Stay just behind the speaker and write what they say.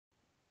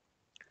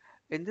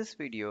In this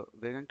video,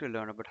 we're going to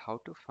learn about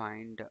how to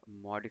find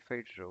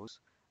modified rows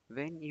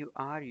when you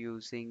are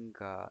using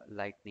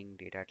Lightning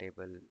data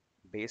table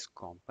based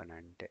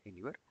component in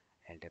your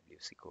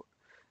LWC code.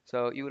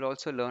 So you will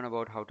also learn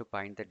about how to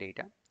bind the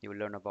data. You will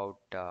learn about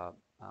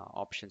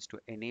options to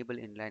enable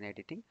inline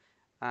editing,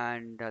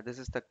 and this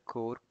is the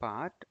core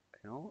part,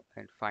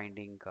 and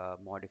finding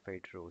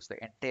modified rows,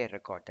 the entire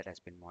record that has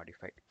been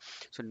modified.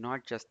 So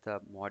not just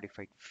the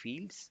modified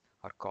fields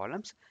or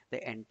columns,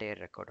 the entire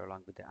record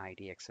along with the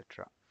ID,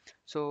 etc.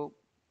 So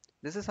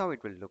this is how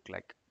it will look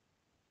like,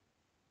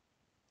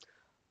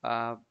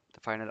 the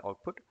final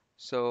output.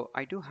 So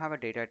I do have a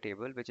data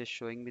table which is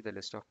showing me the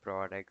list of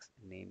products,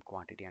 name,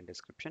 quantity, and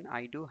description.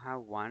 I do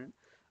have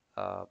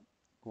uh,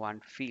 one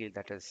field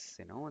that is,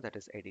 that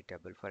is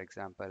editable. For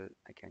example,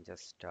 I can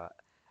just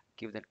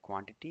give that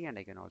quantity, and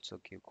I can also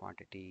give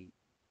quantity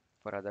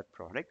for other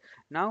product.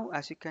 Now,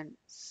 as you can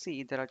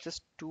see, there are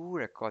just two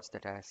records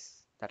that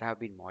have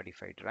been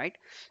modified, right?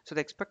 So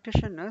the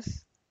expectation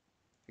is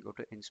you go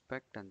to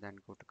inspect and then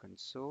go to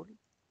console.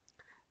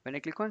 When I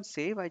click on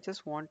save, I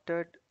just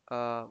wanted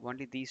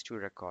only these two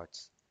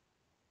records.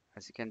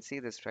 As you can see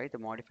this, right? The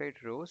modified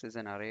rows is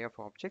an array of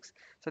objects.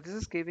 So this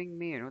is giving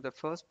me, the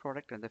first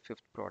product and the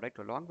fifth product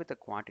along with the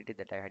quantity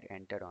that I had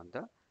entered on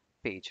the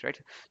page, right?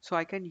 So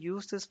I can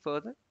use this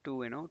further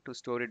to, to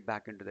store it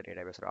back into the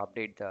database or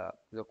update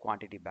the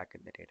quantity back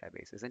in the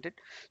database, isn't it?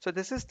 So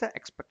this is the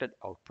expected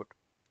output.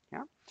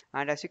 Yeah.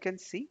 And as you can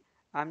see,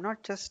 I'm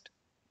not just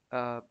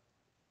uh,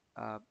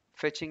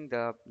 fetching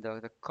the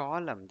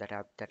column that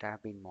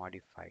have been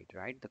modified,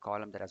 right? The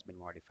column that has been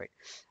modified,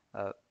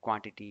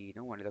 quantity,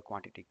 only the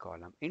quantity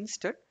column.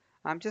 Instead,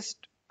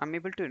 I'm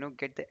able to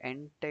get the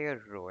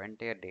entire row,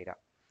 entire data,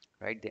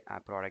 right? The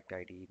product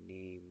ID,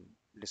 name,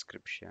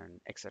 description,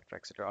 etc.,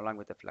 etc., along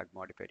with the flag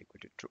modified equal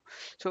to true.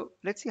 So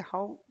let's see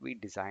how we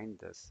design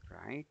this,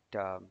 right?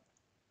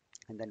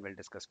 And then we'll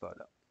discuss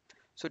further.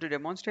 So to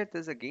demonstrate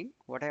this again,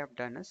 what I have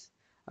done is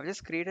I've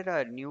just created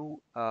a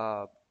new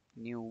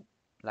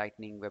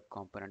Lightning web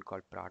component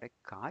called product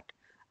cart,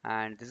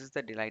 and this is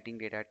the Lightning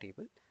data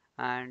table.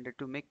 And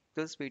to make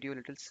this video a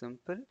little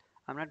simple,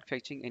 I'm not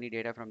fetching any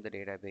data from the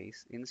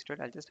database. Instead,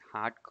 I'll just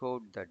hard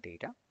code the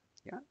data.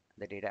 Yeah,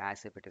 the data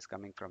as if it is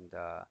coming from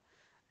the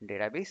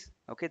database.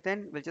 Okay,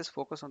 then we'll just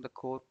focus on the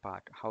core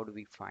part. How do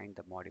we find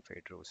the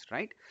modified rows,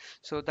 right?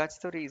 So that's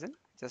the reason,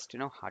 just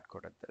hard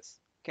coded this.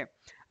 Okay,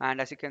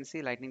 and as you can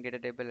see, Lightning data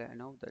table,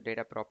 the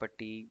data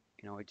property,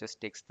 it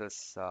just takes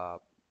this,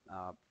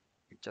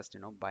 it just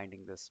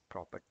binding this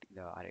property,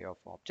 the array of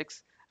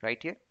objects right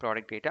here,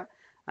 product data,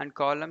 and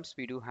columns.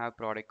 We do have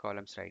product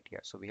columns right here.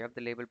 So we have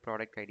the label,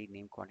 product ID,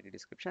 name, quantity,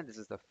 description. This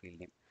is the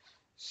field name.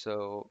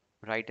 So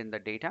right in the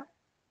data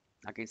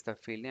against the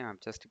field name, I'm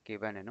just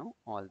given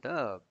all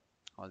the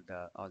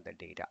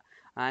data,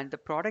 and the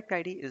product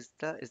ID is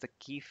the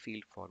key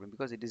field for me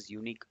because it is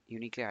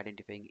uniquely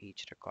identifying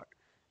each record.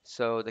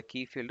 So the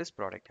key field is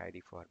product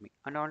ID for me,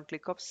 and on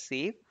click of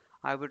save,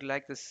 I would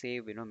like the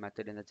save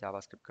method in the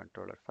JavaScript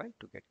controller file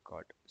to get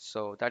called.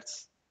 So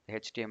that's the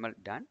HTML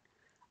done,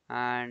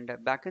 and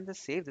back in the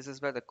save, this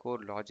is where the core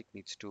logic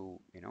needs to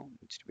be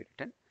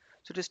written.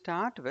 So to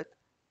start with,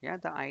 yeah,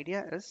 the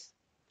idea is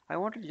I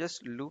want to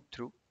just loop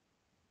through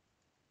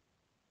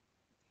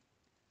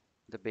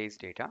the base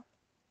data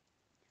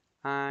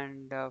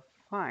and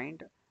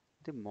find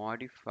the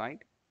modified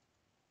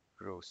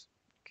rows.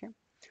 Okay,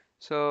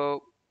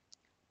 so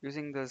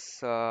using this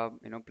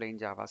plain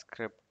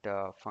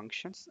JavaScript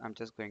functions, I'm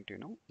just going to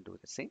do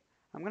the same.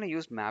 I'm going to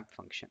use map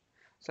function.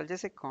 So I'll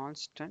just say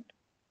constant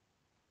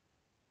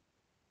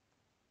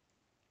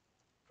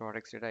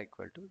products data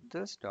equal to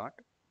this dot,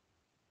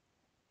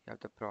 you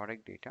have the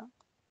product data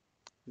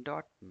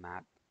dot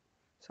map.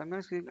 So I'm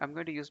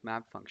going to use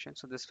map function.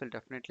 So this will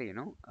definitely,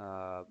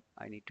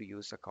 I need to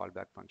use a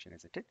callback function,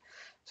 isn't it?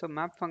 So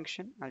map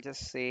function, I'll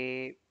just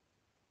say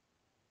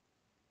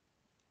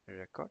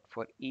record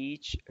for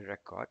each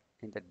record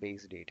in that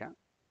base data,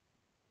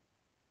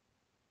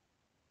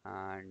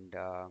 and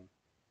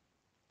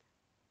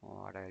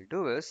what I'll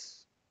do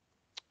is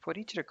for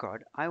each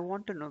record I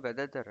want to know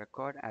whether the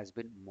record has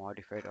been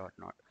modified or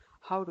not.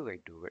 How do I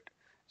do it?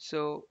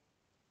 So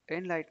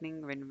in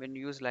Lightning, when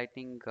you use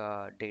Lightning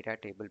data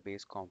table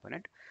based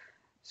component,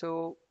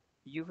 so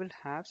you will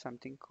have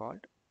something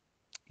called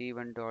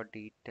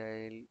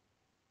event.detail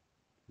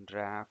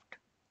draft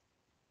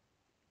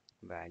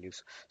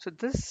values. So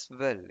this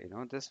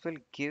will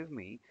give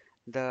me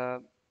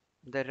the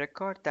the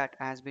record that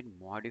has been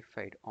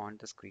modified on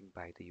the screen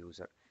by the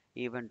user.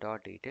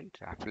 Event.detail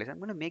draft values. I'm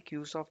going to make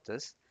use of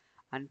this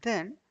and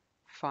then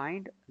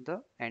find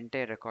the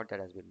entire record that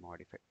has been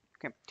modified.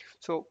 Okay,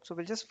 so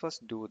we'll just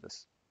first do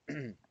this.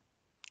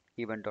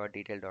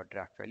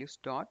 Event.detail.draft values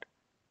dot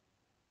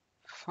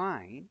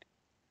find.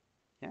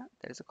 Yeah,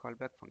 there is a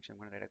callback function. I'm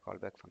going to write a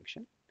callback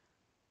function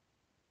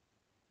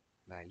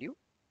value.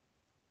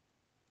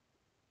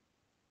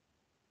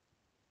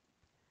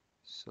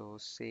 So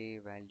say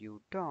value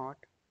dot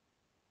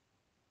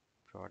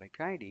product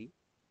ID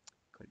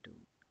equal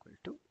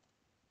to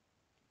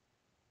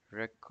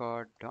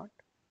record dot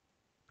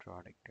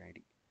product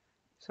ID.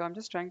 So I'm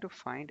just trying to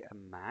find a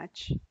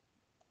match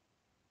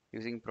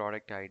using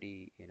product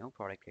ID,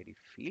 product ID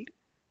field.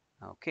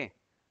 Okay.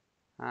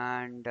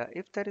 And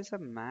if there is a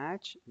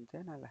match,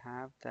 then I'll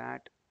have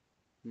that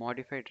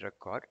modified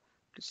record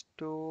to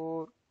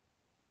store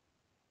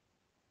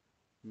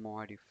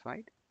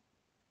modified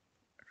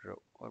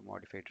row or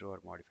modified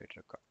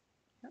record.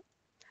 Yeah.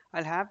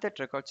 I'll have that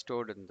record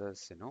stored in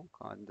this,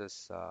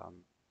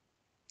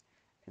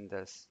 in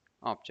this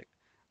object,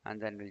 and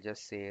then we'll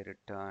just say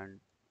return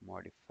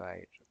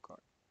modified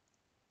record,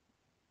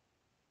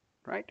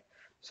 right?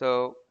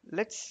 So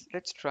let's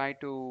try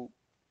to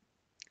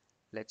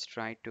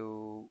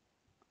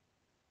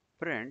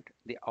print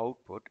the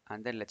output,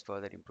 and then let's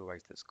further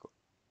improvise this code.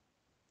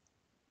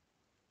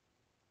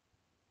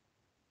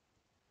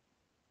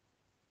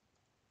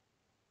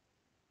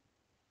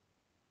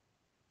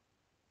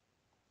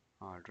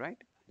 All right,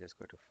 just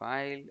go to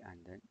file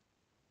and then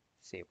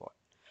save all.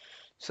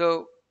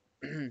 So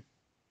so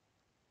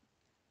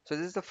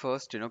this is the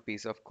first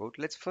piece of code.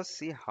 Let's first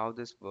see how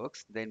this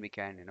works, then we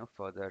can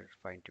further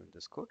fine tune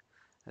this code.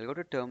 I'll go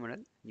to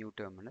terminal, new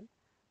terminal,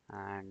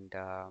 and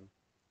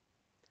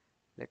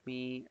let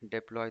me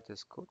deploy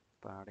this code.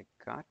 Product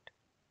cart.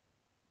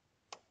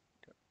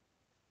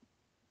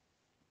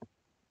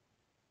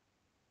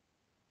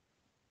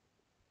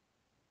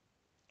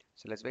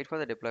 So let's wait for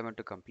the deployment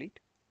to complete.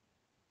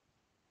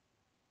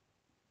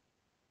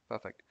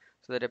 Perfect.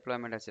 So the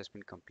deployment has just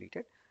been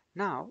completed.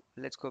 Now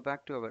let's go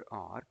back to our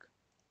org,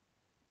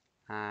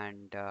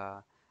 and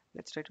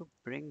let's try to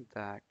bring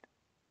that.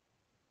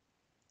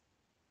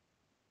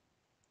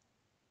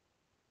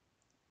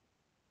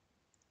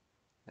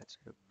 Let's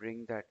try to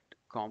bring that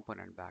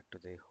component back to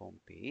the home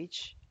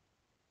page.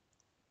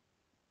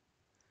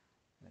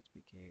 Let's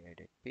make a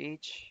edit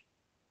page.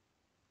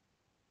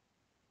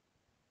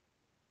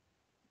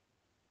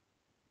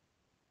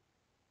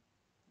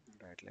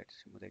 Right, let's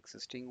remove the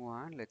existing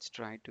one. Let's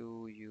try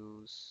to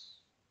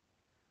use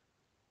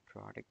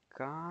product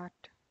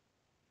cart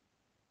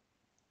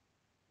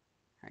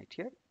right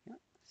here. Yeah,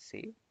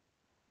 save.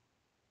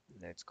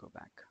 Let's go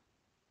back.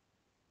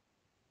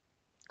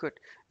 Good.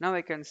 Now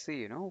I can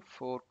see,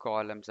 4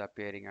 columns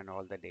appearing and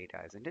all the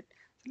data, isn't it?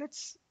 So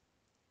let's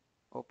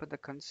open the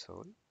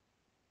console.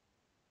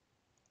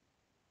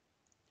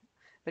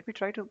 Let me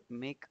try to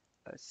make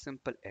a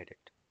simple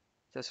edit.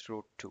 Just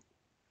row 2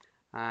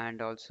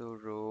 and also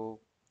row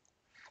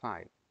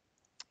 5.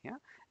 Yeah.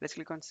 Let's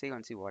click on save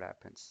and see what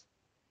happens.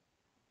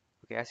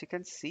 Okay, as you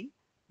can see,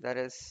 there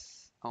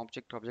is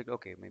object.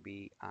 Okay,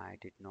 maybe I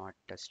did not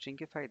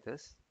stringify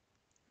this.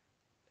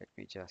 Let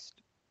me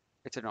just,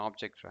 it's an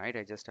object, right?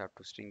 I just have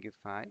to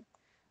stringify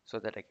so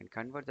that I can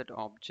convert that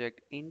object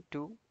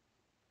into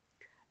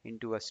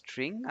a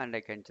string, and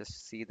I can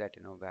just see that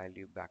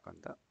value back on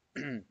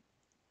the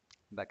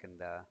back in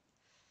the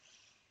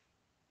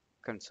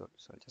console.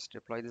 So I'll just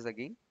deploy this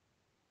again.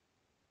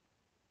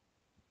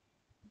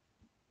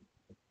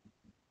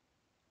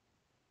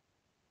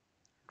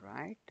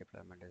 Right,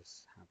 deployment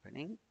is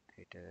happening.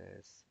 It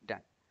is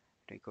done.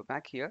 Let me go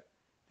back here.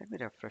 Let me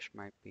refresh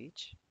my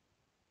page.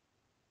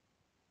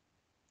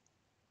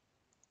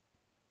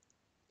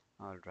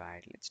 All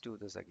right, let's do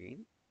this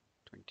again.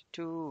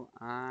 22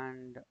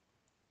 and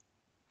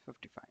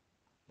 55.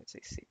 Let's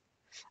say save.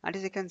 And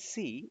as you can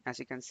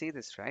see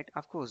this, right?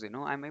 Of course,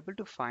 I'm able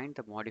to find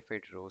the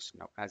modified rows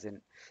now, as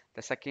in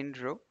the second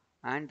row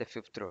and the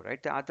fifth row,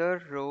 right? The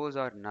other rows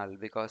are null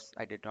because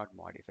I did not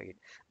modify it.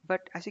 But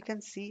as you can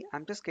see,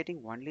 I'm just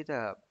getting only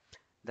the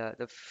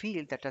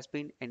field that has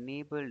been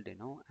enabled,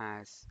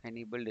 as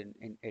enabled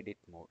in edit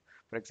mode.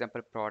 For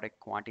example, product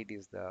quantity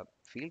is the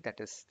field that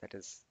is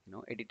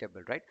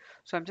editable, right?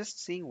 So I'm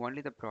just seeing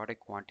only the product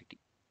quantity,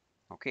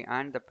 okay,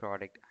 and the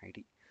product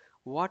ID.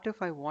 What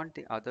if I want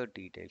the other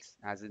details,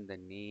 as in the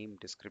name,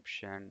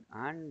 description,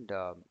 and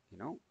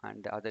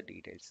and the other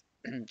details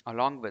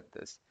along with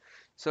this?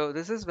 So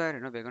this is where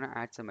we're going to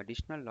add some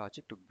additional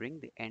logic to bring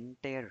the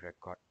entire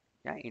record.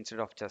 Yeah, instead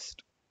of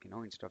just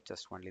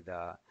only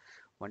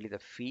the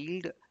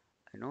field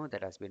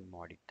that has been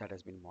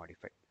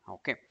modified.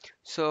 Okay,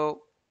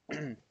 so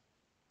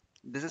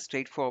this is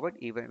straightforward.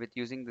 Even with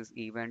using this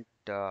event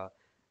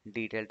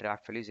detailed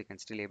draft values, you can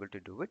still able to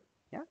do it.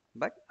 Yeah,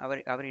 but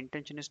our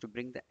intention is to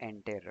bring the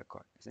entire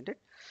record, isn't it?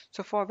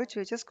 So for which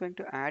we're just going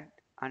to add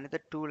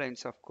another 2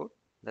 lines of code.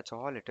 That's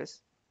all it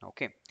is.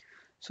 Okay,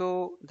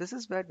 so this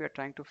is where we are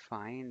trying to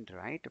find,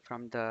 right,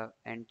 from the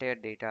entire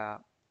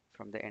data,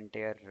 from the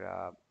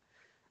entire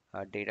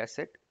data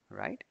set,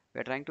 right?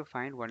 We're trying to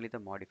find only the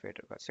modified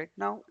records, right?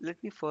 Now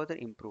let me further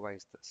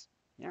improvise this.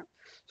 Yeah,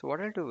 so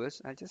what I'll do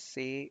is I'll just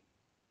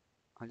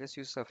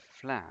use a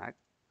flag,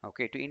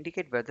 okay, to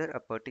indicate whether a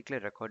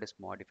particular record is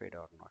modified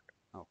or not.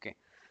 Okay,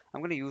 I'm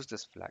going to use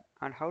this flag.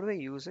 And how do I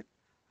use it?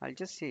 I'll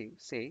just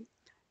say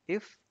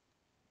if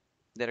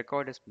the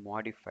record is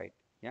modified,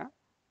 yeah,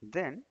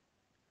 then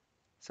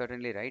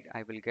certainly, right,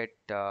 I will get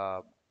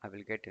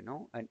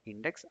an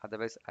index.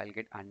 Otherwise I'll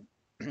get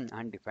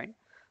undefined.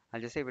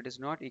 I'll just say if it is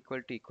not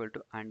equal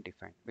to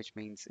undefined, which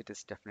means it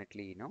is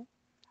definitely,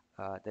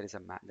 there is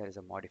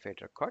a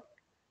modified record.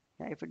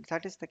 Yeah, if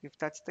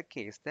that's the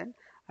case, then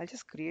I'll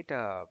just create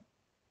a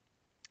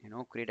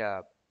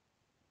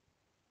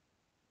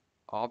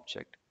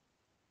object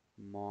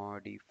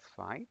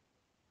modified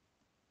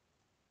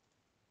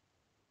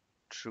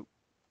true.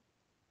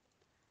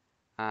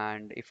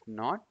 And if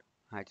not,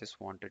 I just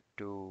wanted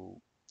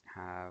to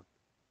have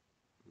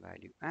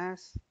value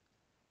as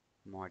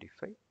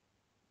modified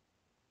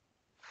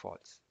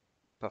false.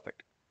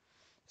 Perfect.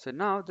 So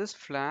now this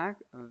flag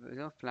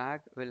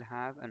will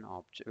have an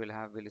object,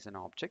 will is an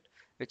object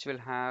which will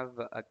have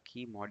a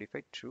key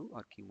modified true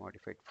or key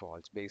modified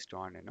false based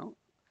on,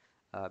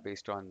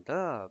 based on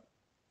the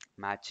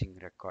matching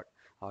record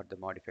or the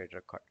modified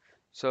record.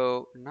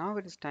 So now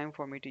it is time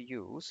for me to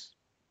use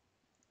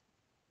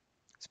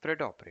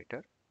spread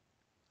operator.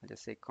 I'll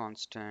just say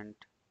constant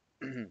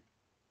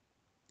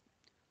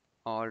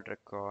all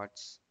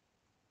records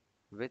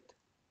with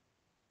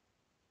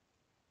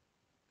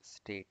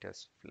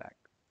status flag.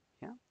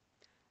 Yeah,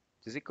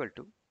 is equal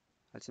to,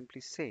 I'll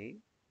simply say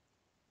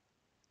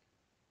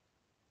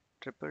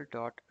triple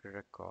dot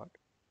record,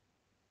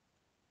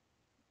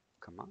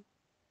 comma,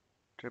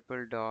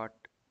 triple dot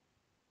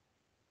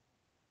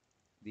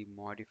the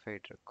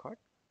modified record,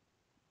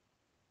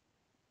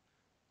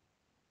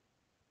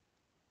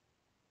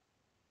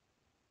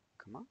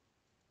 comma,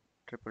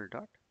 triple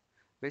dot.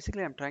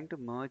 Basically, I'm trying to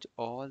merge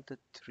all the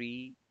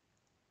three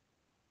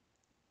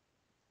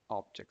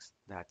objects.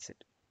 That's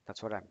it.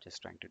 That's what I'm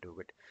just trying to do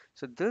it.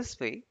 So this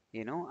way,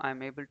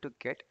 I'm able to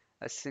get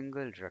a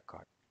single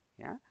record.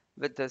 Yeah,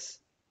 with this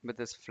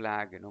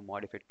flag,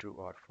 modified true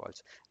or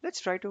false. Let's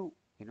try to,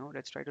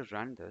 let's try to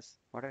run this.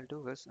 What I'll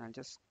do is I'll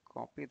just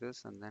copy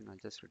this and then I'll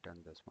just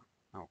return this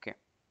one. Okay.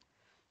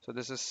 So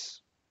this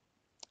is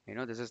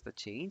the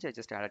change. I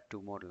just added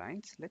two more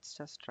lines. Let's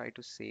just try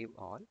to save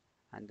all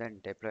and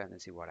then deploy and then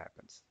see what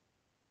happens.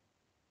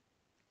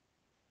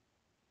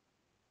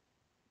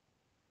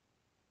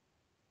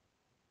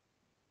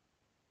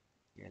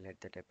 Okay,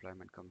 let the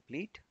deployment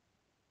complete.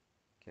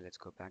 Okay, let's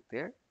go back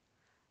there.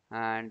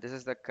 And this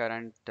is the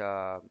current,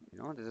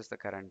 this is the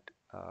current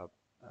uh,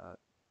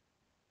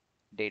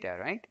 data,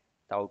 right?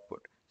 The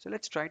output. So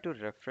let's try to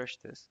refresh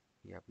this.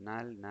 We have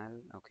null,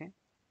 null. Okay,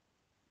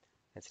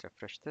 let's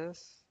refresh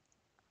this.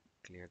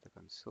 Clear the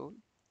console.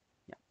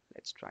 Yeah,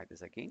 let's try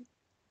this again.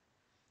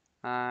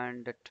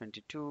 And at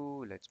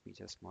 22, let me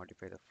just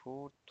modify the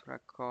fourth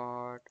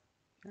record.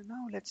 And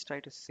now let's try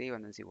to save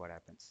and then see what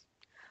happens.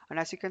 And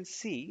as you can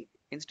see,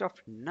 instead of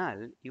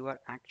null, you are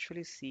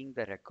actually seeing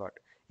the record,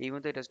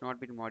 even though it has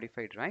not been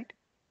modified, right?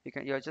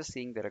 You're just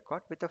seeing the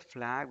record with a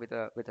flag, with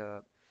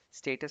a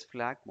status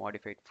flag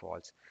modified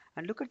false.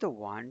 And look at the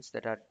ones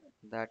that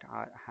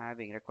are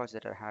having records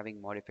that are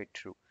having modified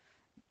true.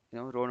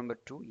 Row number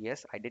 2,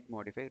 yes, I did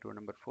modify. Row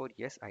number 4,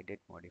 yes, I did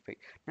modify.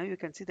 Now you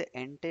can see the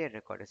entire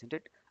record, isn't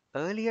it?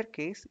 Earlier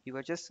case, you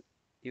were just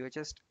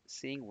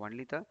seeing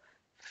only the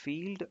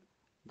field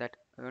that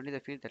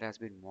has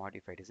been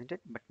modified, isn't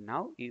it? But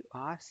now you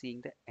are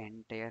seeing the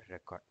entire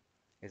record,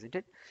 isn't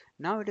it?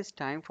 Now it is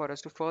time for us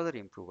to further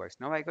improvise.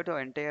 Now I got the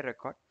entire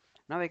record.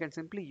 Now I can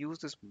simply use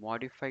this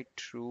modified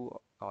true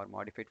or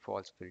modified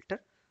false filter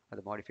or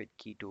the modified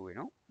key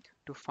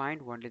to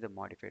find only the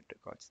modified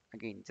records.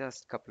 Again,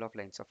 just couple of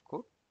lines of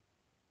code.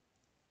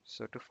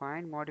 So to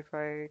find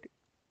modified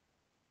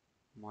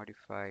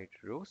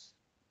rows,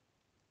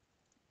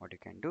 what you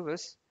can do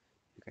is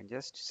you can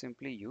just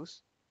simply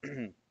use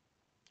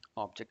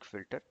object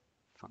filter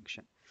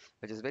function,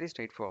 which is very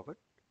straightforward.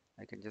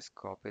 I can just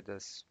copy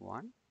this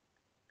one.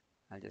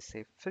 I'll just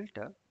say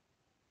filter.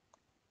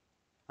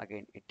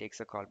 Again, it takes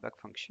a callback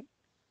function,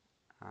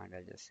 and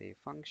I'll just say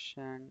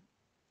function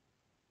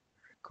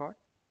record,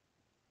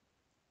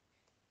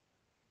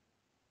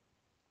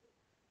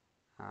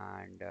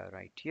 and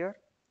right here,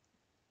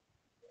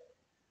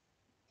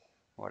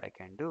 what I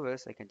can do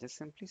is I can just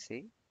simply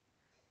say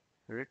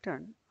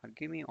return or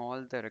give me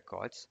all the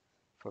records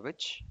for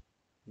which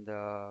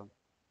the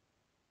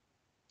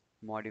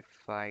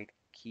modified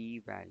key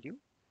value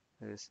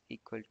is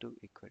equal to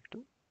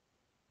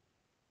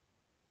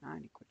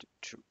and equal to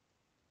true.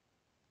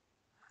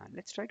 And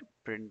let's try to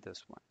print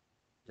this one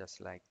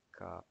just like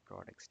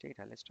products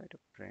data. Let's try to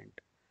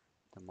print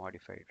the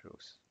modified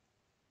rows.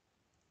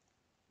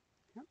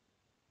 Yeah.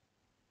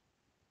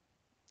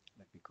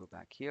 Let me go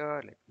back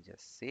here. Let me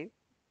just save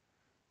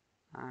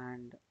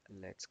and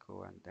let's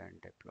go and then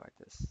deploy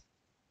this.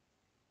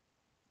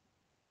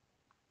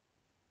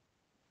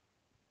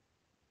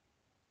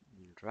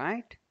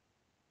 Right,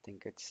 I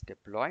think it's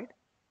deployed.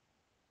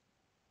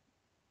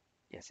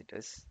 Yes, it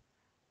is.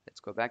 Let's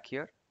go back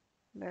here.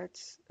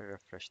 Let's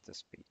refresh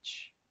this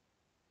page.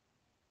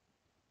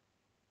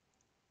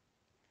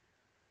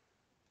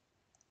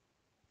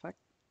 But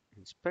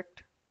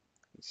inspect.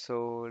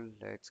 So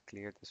let's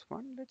clear this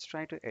one. Let's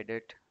try to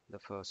edit the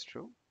first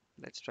row.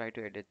 Let's try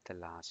to edit the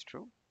last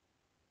row.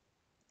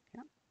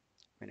 Yeah.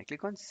 When I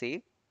click on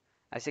save,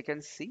 as you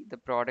can see, the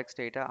products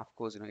data, of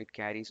course, it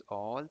carries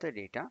all the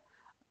data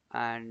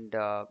and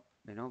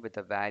with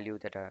the value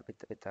that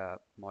with a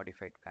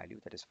modified value,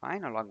 that is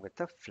fine, along with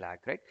the flag,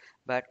 right?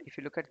 But if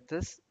you look at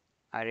this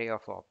array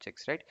of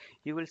objects, right,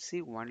 you will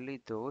see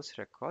only those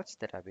records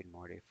that have been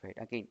modified.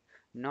 Again,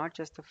 not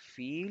just the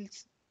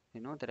fields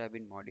that have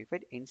been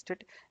modified,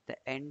 instead the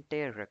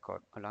entire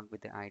record along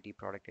with the id,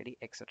 product id,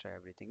 etc.,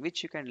 everything,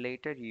 which you can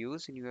later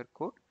use in your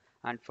code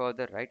and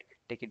further, right,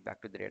 take it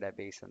back to the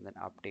database and then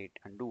update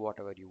and do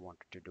whatever you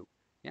wanted to do.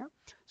 Yeah,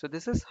 so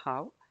this is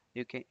how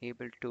you can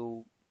able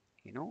to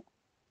you know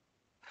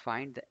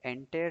find the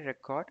entire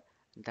record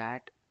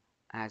that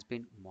has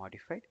been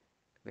modified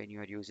when you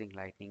are using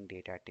lightning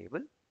data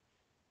table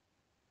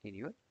in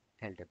your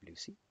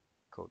LWC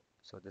code.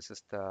 So this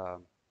is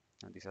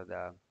these are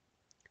the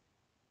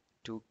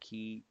two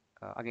key,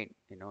 again,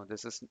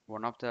 this is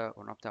one of the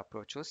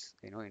approaches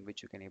in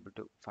which you can able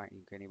to find,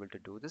 you can able to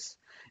do this.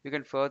 You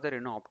can further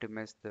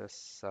optimize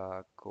this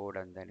code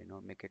and then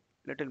make it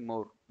little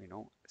more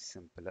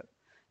simpler.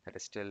 That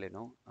is still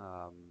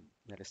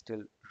there is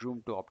still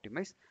room to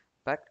optimize,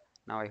 but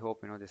now I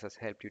hope this has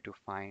helped you to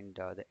find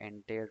the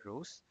entire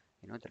rows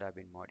that have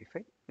been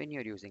modified when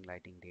you're using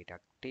lightning data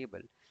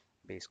table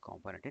based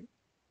component in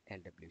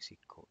LWC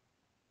code.